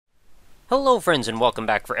Hello friends and welcome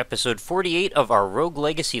back for episode 48 of our Rogue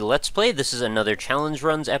Legacy Let's Play. This is another Challenge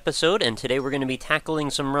Runs episode, and today we're going to be tackling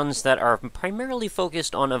some runs that are primarily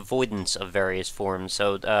focused on avoidance of various forms.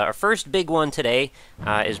 So our first big one today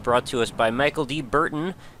is brought to us by Michael D.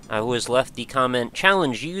 Burton, who has left the comment,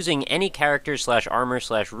 "Challenge: using any character / armor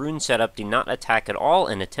 / rune setup, do not attack at all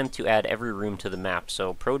and attempt to add every room to the map."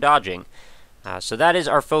 So pro dodging. So that is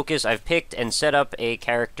our focus. I've picked and set up a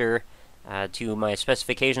character to my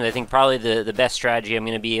specifications. I think probably the best strategy I'm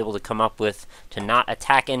going to be able to come up with to not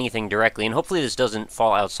attack anything directly, and hopefully this doesn't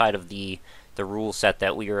fall outside of the rule set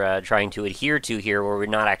that we are trying to adhere to here, where we're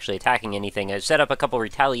not actually attacking anything. I've set up a couple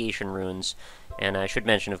retaliation runes, and I should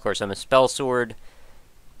mention, of course, I'm a spell sword.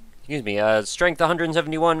 Excuse me, strength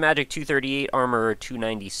 171, magic 238, armor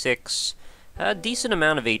 296. A decent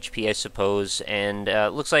amount of HP, I suppose, and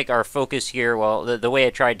looks like our focus here, well, the way I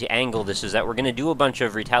tried to angle this is that we're going to do a bunch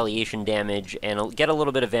of retaliation damage and get a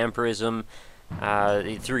little bit of vampirism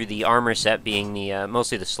through the armor set, being the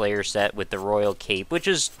mostly the Slayer set with the Royal Cape, which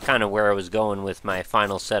is kind of where I was going with my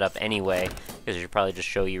final setup anyway, because I should probably just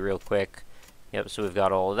show you real quick. Yep, so we've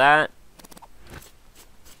got all of that.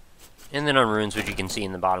 And then on runes, which you can see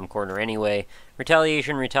in the bottom corner anyway,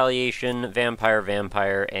 retaliation, retaliation, vampire,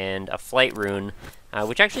 vampire, and a flight rune,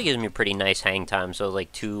 which actually gives me a pretty nice hang time, so like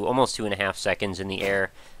almost 2.5 seconds in the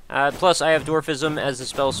air. Plus, I have dwarfism as the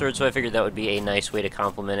spell sword, so I figured that would be a nice way to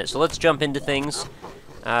complement it. So let's jump into things.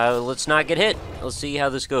 Let's not get hit. Let's see how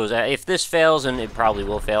this goes. If this fails, and it probably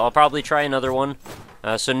will fail, I'll probably try another one.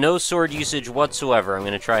 So no sword usage whatsoever. I'm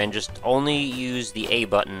going to try and just only use the A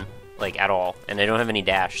button, like, at all. And I don't have any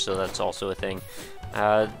dash, so that's also a thing.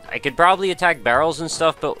 I could probably attack barrels and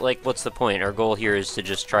stuff, but, like, what's the point? Our goal here is to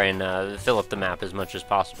just try and fill up the map as much as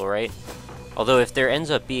possible, right? Although if there ends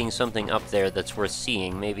up being something up there that's worth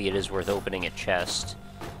seeing, maybe it is worth opening a chest.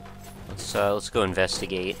 Let's go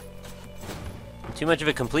investigate. Too much of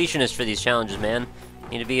a completionist for these challenges, man.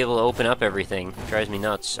 Need to be able to open up everything. It drives me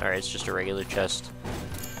nuts. Alright, it's just a regular chest.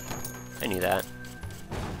 I knew that.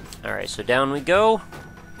 Alright, so down we go.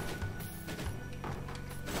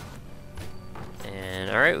 And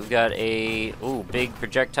alright, we've got a big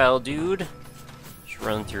projectile dude. Just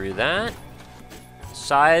run through that.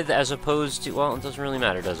 Scythe as opposed to, well, it doesn't really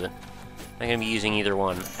matter, does it? I'm going to be using either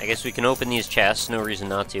one. I guess we can open these chests, no reason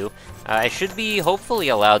not to. I should be hopefully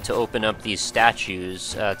allowed to open up these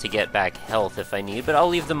statues to get back health if I need, but I'll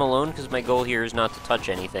leave them alone because my goal here is not to touch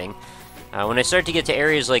anything. When I start to get to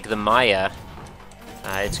areas like the Maya,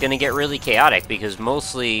 it's going to get really chaotic because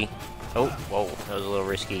mostly... Oh, whoa, that was a little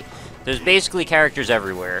risky. There's basically characters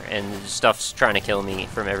everywhere, and stuff's trying to kill me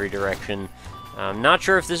from every direction. I'm not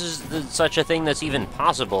sure if this is such a thing that's even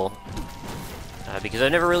possible, because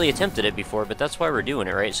I've never really attempted it before, but that's why we're doing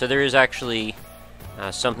it, right? So there is actually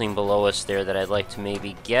something below us there that I'd like to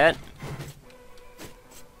maybe get.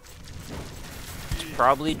 It's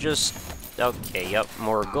probably just... Okay, yep,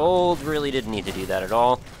 more gold. Really didn't need to do that at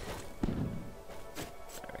all.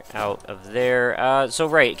 Alright, out of there. So,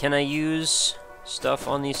 right, can I use stuff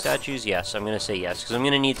on these statues? Yes, I'm going to say yes, because I'm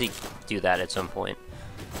going to need to do that at some point.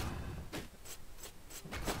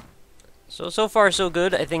 So far so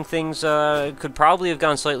good. I think things could probably have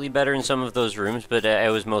gone slightly better in some of those rooms, but I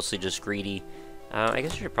was mostly just greedy. I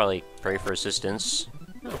guess I should probably pray for assistance.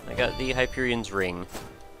 Oh, I got the Hyperion's ring.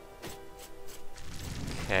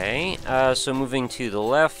 Okay, so moving to the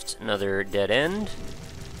left, another dead end.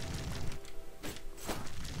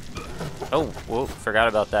 Oh, whoa, forgot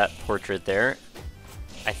about that portrait there.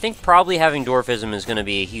 I think probably having dwarfism is going to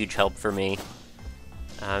be a huge help for me.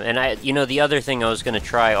 And the other thing I was going to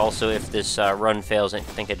try also if this run fails, I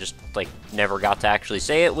think I just, like, never got to actually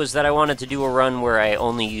say it, was that I wanted to do a run where I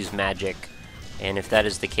only use magic. And if that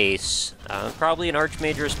is the case, probably an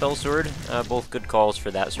Archmage or a Spell Sword. Both good calls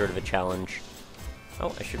for that sort of a challenge.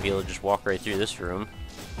 Oh, I should be able to just walk right through this room.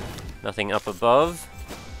 Nothing up above.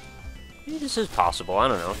 Maybe this is possible, I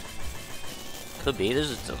don't know. Could be.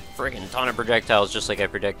 There's a friggin' ton of projectiles, just like I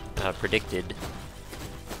predicted.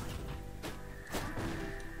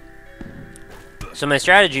 So my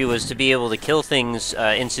strategy was to be able to kill things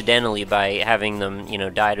incidentally by having them,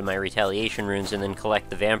 die to my retaliation runes and then collect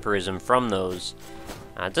the vampirism from those.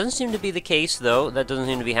 It doesn't seem to be the case, though. That doesn't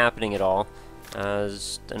seem to be happening at all.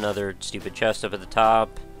 There's another stupid chest up at the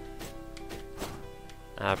top.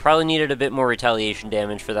 Probably needed a bit more retaliation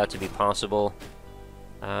damage for that to be possible.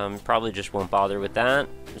 Probably just won't bother with that.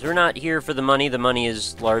 Because we're not here for the money. The money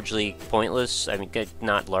is largely pointless. I mean,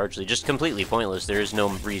 not largely, just completely pointless. There is no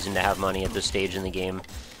reason to have money at this stage in the game.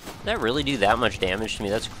 Did that really do that much damage to me?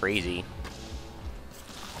 That's crazy.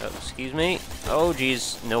 Oh, excuse me. Oh,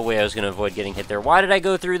 geez. No way I was going to avoid getting hit there. Why did I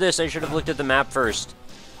go through this? I should have looked at the map first.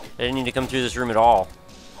 I didn't need to come through this room at all.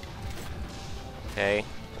 Okay,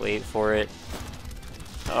 wait for it.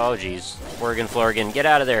 Oh, jeez. Florgan, Florgan, get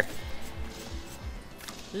out of there.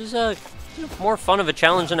 This is more fun of a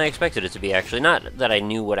challenge than I expected it to be, actually. Not that I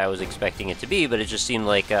knew what I was expecting it to be, but it just seemed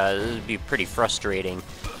like this would be pretty frustrating.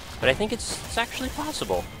 But I think it's actually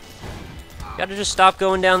possible. Gotta just stop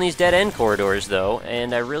going down these dead-end corridors, though,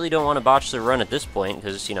 and I really don't want to botch the run at this point,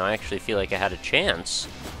 because, you know, I actually feel like I had a chance.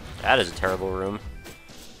 That is a terrible room.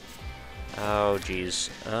 Oh, jeez.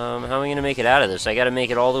 How am I going to make it out of this? I gotta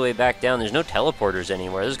make it all the way back down. There's no teleporters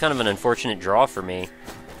anywhere. This is kind of an unfortunate draw for me.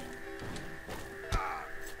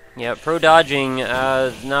 Yeah, pro dodging,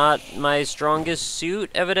 not my strongest suit,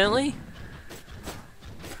 evidently.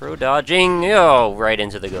 Pro dodging, oh, right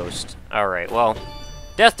into the ghost. Alright, well,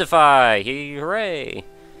 death defy, hooray!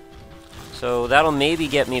 So that'll maybe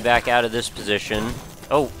get me back out of this position.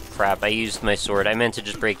 Oh, crap, I used my sword. I meant to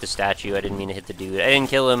just break the statue. I didn't mean to hit the dude. I didn't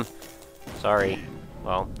kill him. Sorry.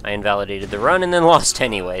 Well, I invalidated the run and then lost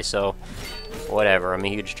anyway, so whatever. I'm a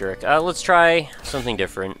huge jerk. Let's try something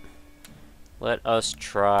different. Let us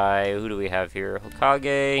try, who do we have here?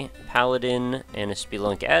 Hokage, Paladin, and a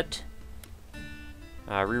Spelunkette.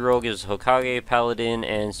 Reroll gives Hokage, Paladin,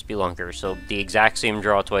 and Spelunker, so the exact same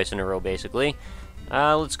draw twice in a row, basically.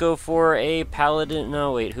 Let's go for a Paladin.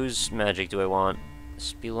 No, wait, whose magic do I want?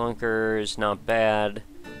 Spelunker is not bad.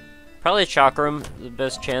 Probably a Chakram, the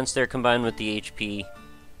best chance there combined with the HP.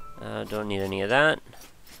 Don't need any of that.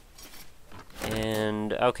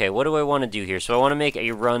 And, okay, what do I want to do here? So I want to make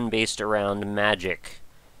a run based around magic.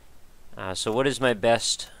 So what is my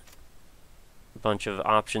best bunch of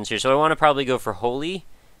options here? So I want to probably go for Holy,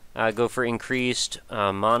 go for increased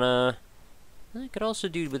mana. I could also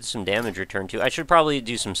do with some damage return too. I should probably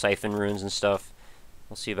do some Siphon runes and stuff.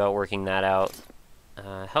 We'll see about working that out.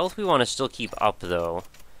 Health we want to still keep up, though.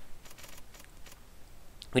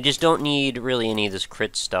 We just don't need really any of this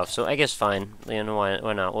crit stuff, so I guess fine. You know,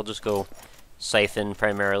 why not? We'll just go Siphon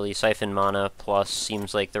primarily. Siphon mana plus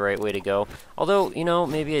seems like the right way to go. Although, you know,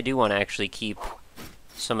 maybe I do want to actually keep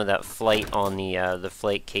some of that flight on the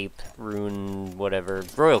flight cape, rune, whatever.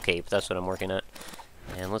 Royal cape, that's what I'm working at.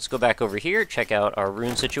 And let's go back over here, check out our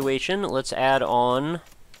rune situation. Let's add on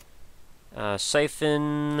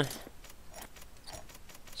Siphon,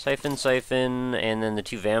 and then the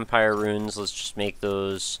 2 vampire runes. Let's just make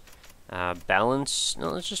those balance.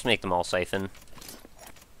 No, let's just make them all Siphon.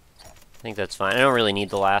 I think that's fine. I don't really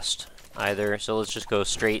need the last either, so let's just go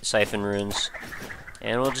straight Siphon runes.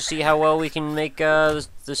 And we'll just see how well we can make this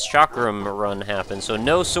Chakram run happen. So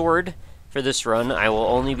no sword for this run. I will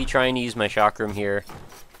only be trying to use my Chakram here.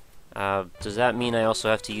 Does that mean I also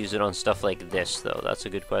have to use it on stuff like this, though? That's a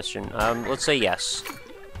good question. Let's say yes.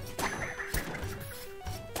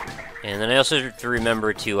 And then I also have to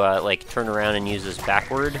remember to, like, turn around and use this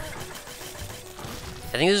backward. I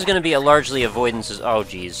think this is going to be a largely avoidance. Oh,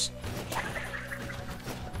 geez.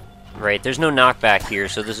 Right, there's no knockback here,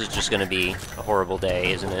 so this is just going to be a horrible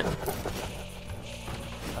day, isn't it?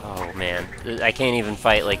 Oh, man. I can't even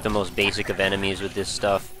fight, like, the most basic of enemies with this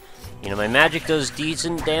stuff. You know, my magic does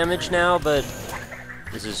decent damage now, but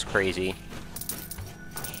this is crazy.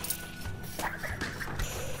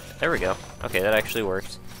 There we go. Okay, that actually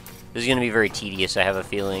worked. This is going to be very tedious, I have a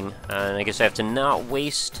feeling. And I guess I have to not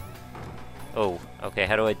waste... Oh, okay,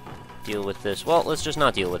 how do I deal with this? Well, let's just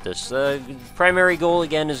not deal with this. The primary goal,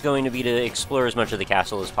 again, is going to be to explore as much of the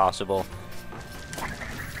castle as possible.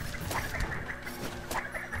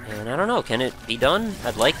 And I don't know, can it be done?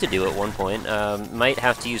 I'd like to do at one point. Might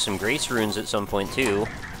have to use some grace runes at some point, too.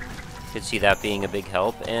 Could see that being a big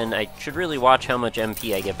help. And I should really watch how much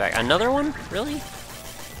MP I get back. Another one? Really?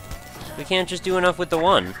 We can't just do enough with the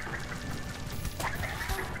one.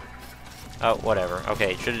 Oh, whatever.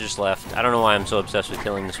 Okay, should have just left. I don't know why I'm so obsessed with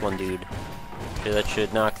killing this one dude. Okay, that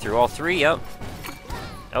should knock through all 3, yep.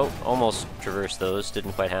 Oh, almost traversed those.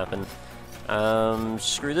 Didn't quite happen.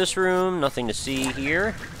 Screw this room. Nothing to see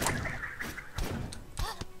here.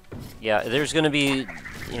 Yeah, there's gonna be,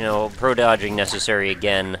 you know, pro-dodging necessary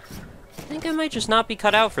again. I think I might just not be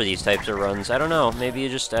cut out for these types of runs. I don't know. Maybe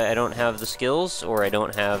just I don't have the skills, or I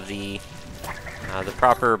don't have the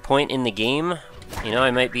proper point in the game. You know,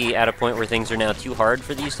 I might be at a point where things are now too hard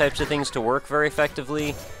for these types of things to work very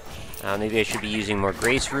effectively. Maybe I should be using more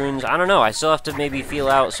grace runes. I don't know. I still have to maybe feel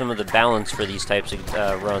out some of the balance for these types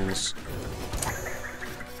of runs.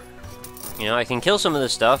 You know, I can kill some of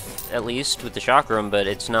this stuff, at least, with the Chakram, but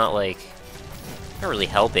it's not, like, not really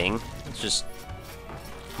helping. It's just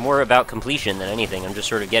more about completion than anything. I'm just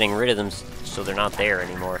sort of getting rid of them so they're not there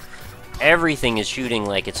anymore. Everything is shooting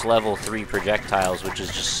like it's level 3 projectiles, which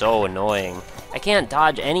is just so annoying. I can't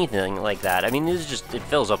dodge anything like that. I mean, this is just, it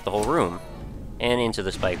fills up the whole room. And into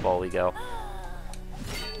the spike ball we go.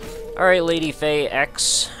 Alright, Lady Faye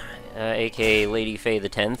X, aka Lady Faye the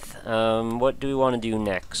 10th. What do we want to do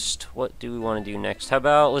next? How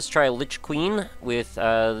about, let's try Lich Queen with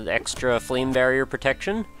extra flame barrier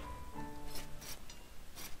protection.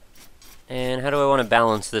 And how do I want to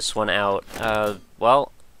balance this one out?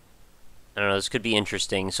 Well, I don't know, this could be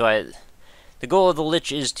interesting. So the goal of the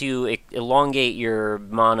Lich is to elongate your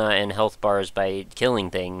mana and health bars by killing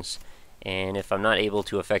things. And if I'm not able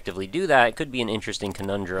to effectively do that, it could be an interesting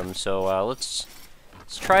conundrum. So let's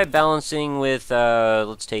try balancing with,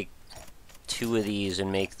 let's take 2 of these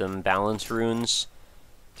and make them balance runes.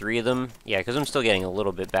 3 of them. Yeah, because I'm still getting a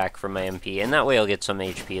little bit back from my MP, and that way I'll get some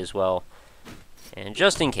HP as well. And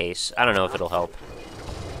just in case, I don't know if it'll help.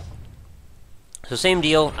 So same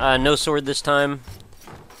deal, no sword this time.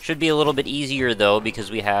 Should be a little bit easier though, because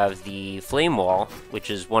we have the Flame Wall, which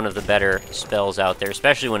is one of the better spells out there,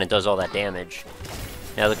 especially when it does all that damage.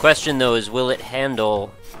 Now the question though is, will it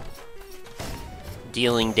handle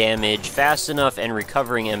dealing damage fast enough and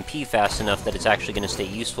recovering MP fast enough that it's actually going to stay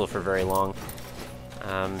useful for very long?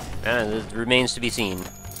 It remains to be seen.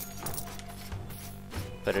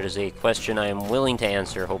 But it is a question I am willing to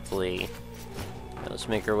answer, hopefully. Let's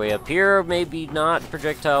make our way up here. Maybe not.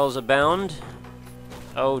 Projectiles abound.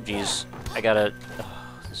 Oh, jeez. I gotta...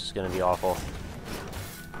 Oh, this is gonna be awful.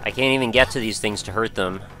 I can't even get to these things to hurt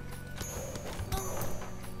them.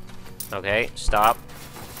 Okay, stop.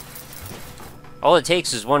 All it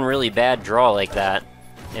takes is one really bad draw like that,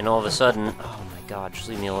 and all of a sudden... Oh my god, just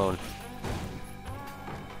leave me alone.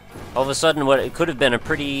 All of a sudden, what it could have been a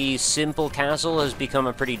pretty simple castle has become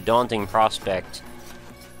a pretty daunting prospect.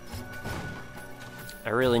 I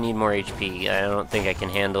really need more HP. I don't think I can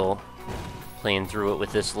handle playing through it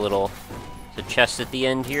with this little... The chest at the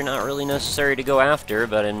end here, not really necessary to go after,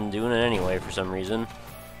 but I'm doing it anyway for some reason.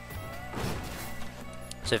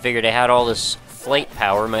 So I figured I had all this flight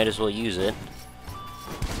power, might as well use it.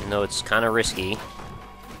 Even though it's kind of risky.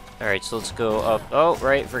 Alright, so let's go up. Oh,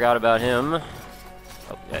 right, forgot about him.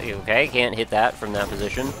 Okay, can't hit that from that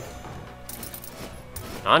position.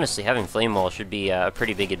 Honestly, having Flame Wall should be a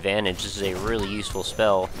pretty big advantage. This is a really useful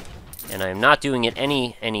spell, and I'm not doing it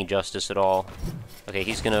any justice at all. Okay,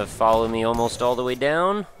 he's gonna follow me almost all the way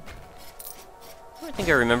down. I don't think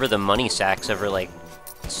I remember the money sacks ever, like,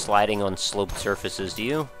 sliding on sloped surfaces, do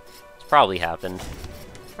you? It's probably happened.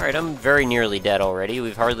 Alright, I'm very nearly dead already.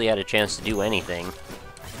 We've hardly had a chance to do anything.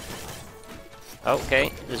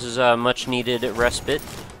 Okay, this is a much-needed respite.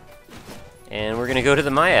 And we're going to go to the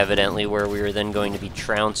Maya, evidently, where we are then going to be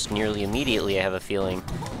trounced nearly immediately, I have a feeling.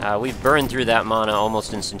 We've burned through that mana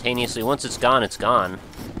almost instantaneously. Once it's gone, it's gone.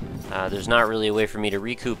 There's not really a way for me to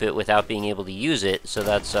recoup it without being able to use it, so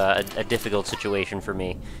that's a difficult situation for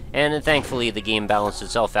me. And thankfully, the game balanced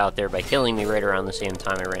itself out there by killing me right around the same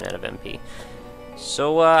time I ran out of MP.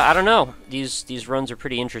 So, I don't know. These runs are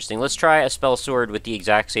pretty interesting. Let's try a Spell Sword with the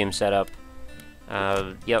exact same setup.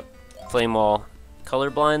 Yep, Flame Wall.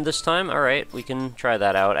 Colorblind this time? Alright, we can try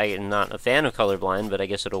that out. I am not a fan of Colorblind, but I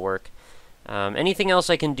guess it'll work. Anything else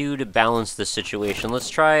I can do to balance this situation? Let's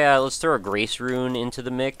try, let's throw a Grace Rune into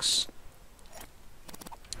the mix.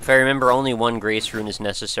 If I remember, only one Grace Rune is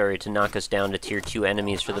necessary to knock us down to Tier 2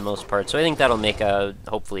 enemies for the most part, so I think that'll make,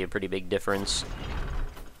 hopefully, a pretty big difference.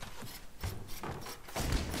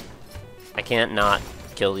 I can't not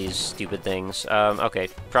kill these stupid things. Okay,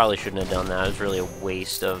 probably shouldn't have done that. It was really a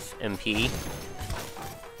waste of MP.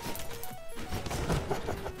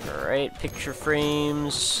 Alright, picture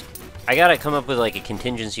frames. I gotta come up with like a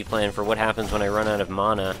contingency plan for what happens when I run out of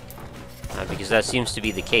mana. Because that seems to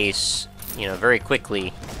be the case, you know, very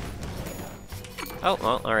quickly. Oh,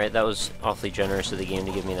 well, alright, that was awfully generous of the game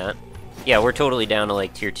to give me that. Yeah, we're totally down to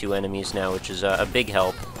like Tier 2 enemies now, which is a big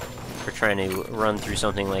help for trying to run through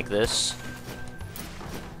something like this.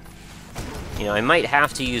 You know, I might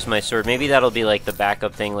have to use my sword. Maybe that'll be like the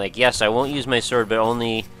backup thing. Like, yes, I won't use my sword, but I'll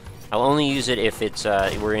only use it if it's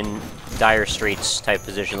we're in dire straits type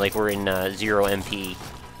position, like we're in 0 MP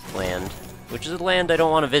land, which is a land I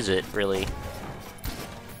don't want to visit, really.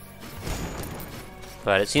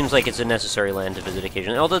 But it seems like it's a necessary land to visit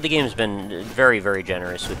occasionally. Although the game's been very, very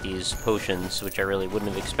generous with these potions, which I really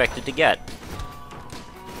wouldn't have expected to get.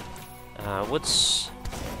 What's...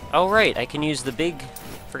 Oh, right, I can use the big...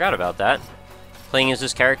 Forgot about that. Playing as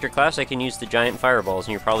this character class, I can use the giant fireballs,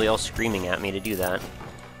 and you're probably all screaming at me to do that.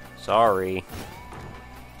 Sorry.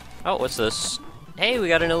 Oh, what's this? Hey, we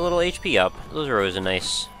got a little HP up. Those are always a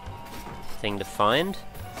nice thing to find.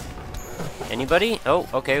 Anybody? Oh,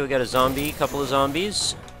 okay, we got a zombie, couple of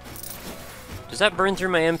zombies. Does that burn through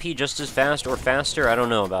my MP just as fast or faster? I don't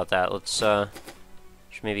know about that. Let's, should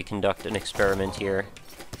maybe conduct an experiment here.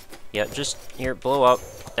 Yep, just, here, blow up.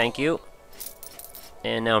 Thank you.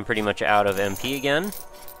 And now I'm pretty much out of MP again.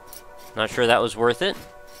 Not sure that was worth it.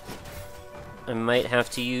 I might have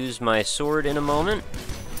to use my sword in a moment.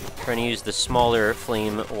 Trying to use the smaller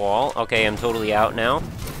flame wall. Okay, I'm totally out now.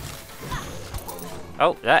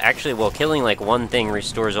 Oh, that actually, well, killing like one thing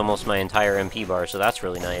restores almost my entire MP bar, so that's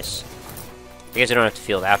really nice. I guess I don't have to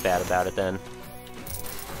feel that bad about it then.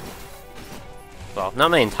 Well, not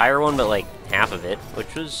my entire one, but like half of it,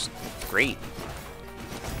 which was great.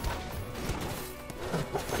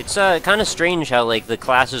 It's kind of strange how like the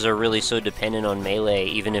classes are really so dependent on melee,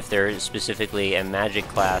 even if they're specifically a magic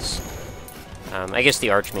class. I guess the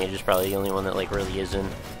Archmage is probably the only one that like really isn't.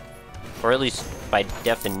 Or at least by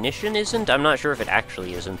definition isn't? I'm not sure if it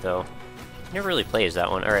actually isn't though. Never really plays that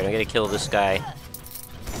one. Alright, I'm gonna kill this guy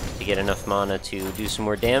to get enough mana to do some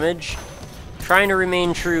more damage. Trying to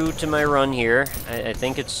remain true to my run here. I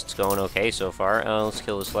think it's going okay so far. Let's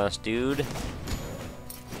kill this last dude.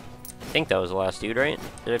 I think that was the last dude, right?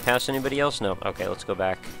 Did I pass anybody else? No. Okay, let's go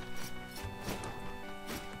back.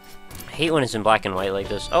 I hate when it's in black and white like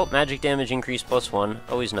this. Oh, magic damage increase +1.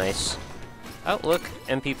 Always nice. Oh, look.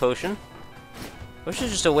 MP potion. Wish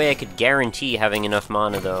there's just a way I could guarantee having enough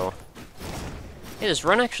mana, though. Hey, this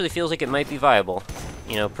run actually feels like it might be viable.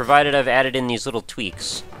 You know, provided I've added in these little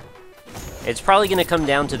tweaks. It's probably going to come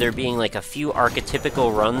down to there being, like, a few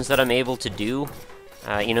archetypical runs that I'm able to do.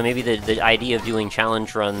 You know, maybe the idea of doing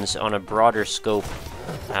challenge runs on a broader scope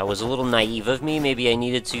was a little naive of me. Maybe I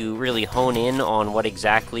needed to really hone in on what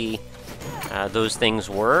exactly those things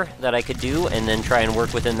were that I could do, and then try and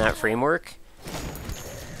work within that framework.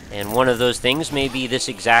 And one of those things may be this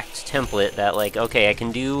exact template that, like, okay, I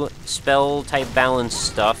can do spell-type balance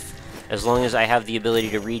stuff as long as I have the ability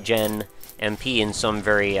to regen MP in some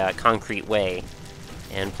very concrete way.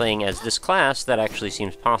 And playing as this class, that actually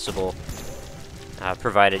seems possible.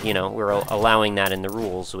 Provided, you know, we're allowing that in the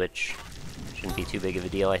rules, which shouldn't be too big of a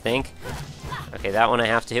deal, I think. Okay, that one I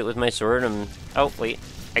have to hit with my sword. Oh, wait.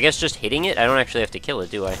 I guess just hitting it? I don't actually have to kill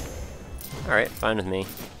it, do I? Alright, fine with me.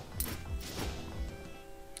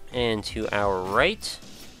 And to our right.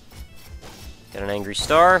 Got an angry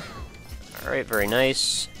star. Alright, very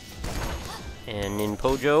nice. And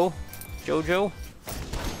Ninpojo. Jojo.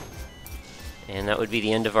 And that would be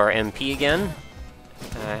the end of our MP again.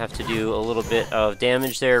 I have to do a little bit of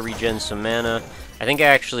damage there, regen some mana. I think I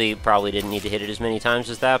actually probably didn't need to hit it as many times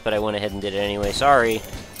as that, but I went ahead and did it anyway. Sorry.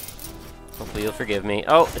 Hopefully you'll forgive me.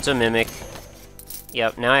 Oh, it's a mimic.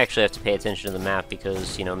 Yep, now I actually have to pay attention to the map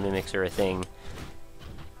because, you know, mimics are a thing.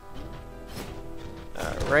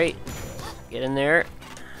 Alright. Get in there.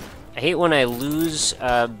 I hate when I lose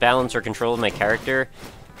balance or control of my character,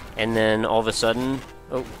 and then all of a sudden...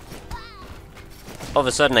 Oh. All of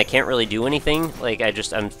a sudden I can't really do anything. Like,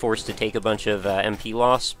 I'm forced to take a bunch of MP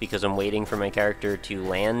loss because I'm waiting for my character to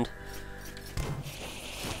land.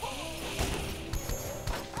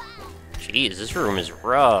 Jeez, this room is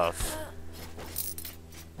rough.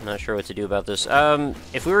 I'm not sure what to do about this.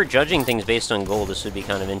 If we were judging things based on gold, this would be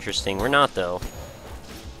kind of interesting. We're not, though.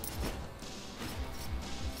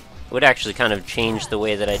 It would actually kind of change the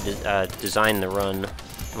way that I design the run,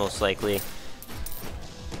 most likely.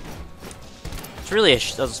 Really, it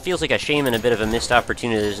feels like a shame and a bit of a missed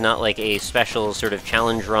opportunity. There's not like a special sort of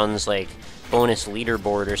challenge runs, like bonus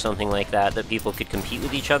leaderboard or something like that people could compete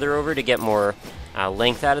with each other over to get more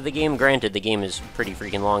length out of the game. Granted, the game is pretty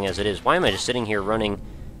freaking long as it is. Why am I just sitting here running?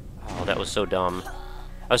 Oh, that was so dumb.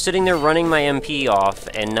 I was sitting there running my MP off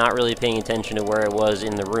and not really paying attention to where I was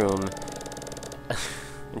in the room.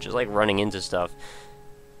 Just like running into stuff.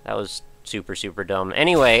 That was super, super dumb.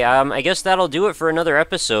 Anyway, I guess that'll do it for another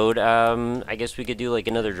episode. I guess we could do, like,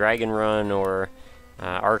 another dragon run or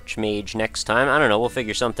Archmage next time. I don't know, we'll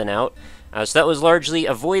figure something out. So that was largely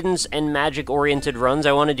avoidance and magic-oriented runs.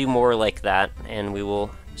 I want to do more like that, and we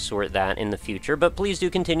will sort that in the future. But please do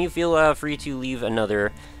continue. Feel free to leave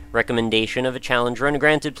another recommendation of a challenge run.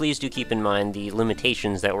 Granted, please do keep in mind the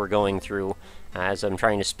limitations that we're going through as I'm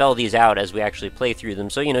trying to spell these out as we actually play through them.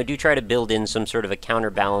 So, you know, do try to build in some sort of a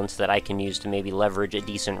counterbalance that I can use to maybe leverage a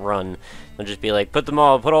decent run. I'll just be like, put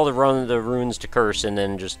all the runes to curse, and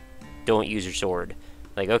then just don't use your sword.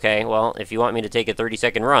 Like, okay, well, if you want me to take a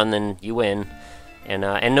 30-second run, then you win.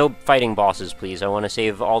 And no fighting bosses, please. I want to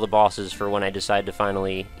save all the bosses for when I decide to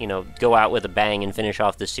finally, you know, go out with a bang and finish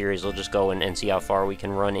off this series. We'll just go and see how far we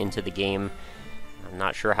can run into the game. I'm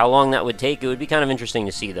not sure how long that would take. It would be kind of interesting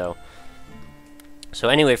to see, though. So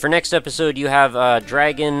anyway, for next episode, you have a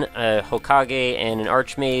Dragon, a Hokage, and an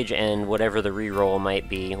Archmage, and whatever the reroll might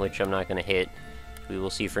be, which I'm not going to hit. we will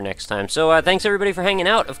see for next time. So thanks everybody for hanging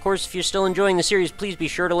out. Of course, if you're still enjoying the series, please be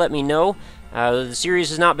sure to let me know. The series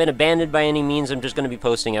has not been abandoned by any means. I'm just going to be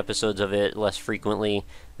posting episodes of it less frequently,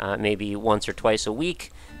 maybe once or twice a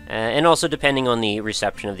week. And also depending on the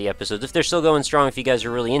reception of the episodes. If they're still going strong, if you guys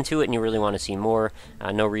are really into it and you really want to see more,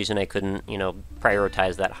 no reason I couldn't,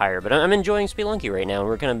 prioritize that higher. But I'm enjoying Spelunky right now, and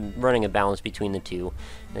we're kind of running a balance between the two.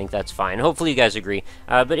 I think that's fine. Hopefully you guys agree.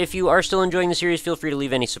 But if you are still enjoying the series, feel free to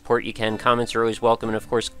leave any support you can. Comments are always welcome, and of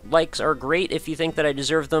course, likes are great if you think that I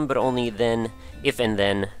deserve them, but only then, if and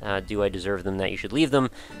then, do I deserve them, that you should leave them.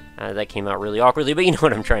 That came out really awkwardly, but you know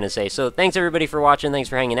what I'm trying to say. So thanks everybody for watching, thanks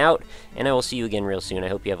for hanging out, and I will see you again real soon. I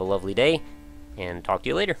hope you have a lovely day, and talk to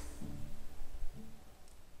you later.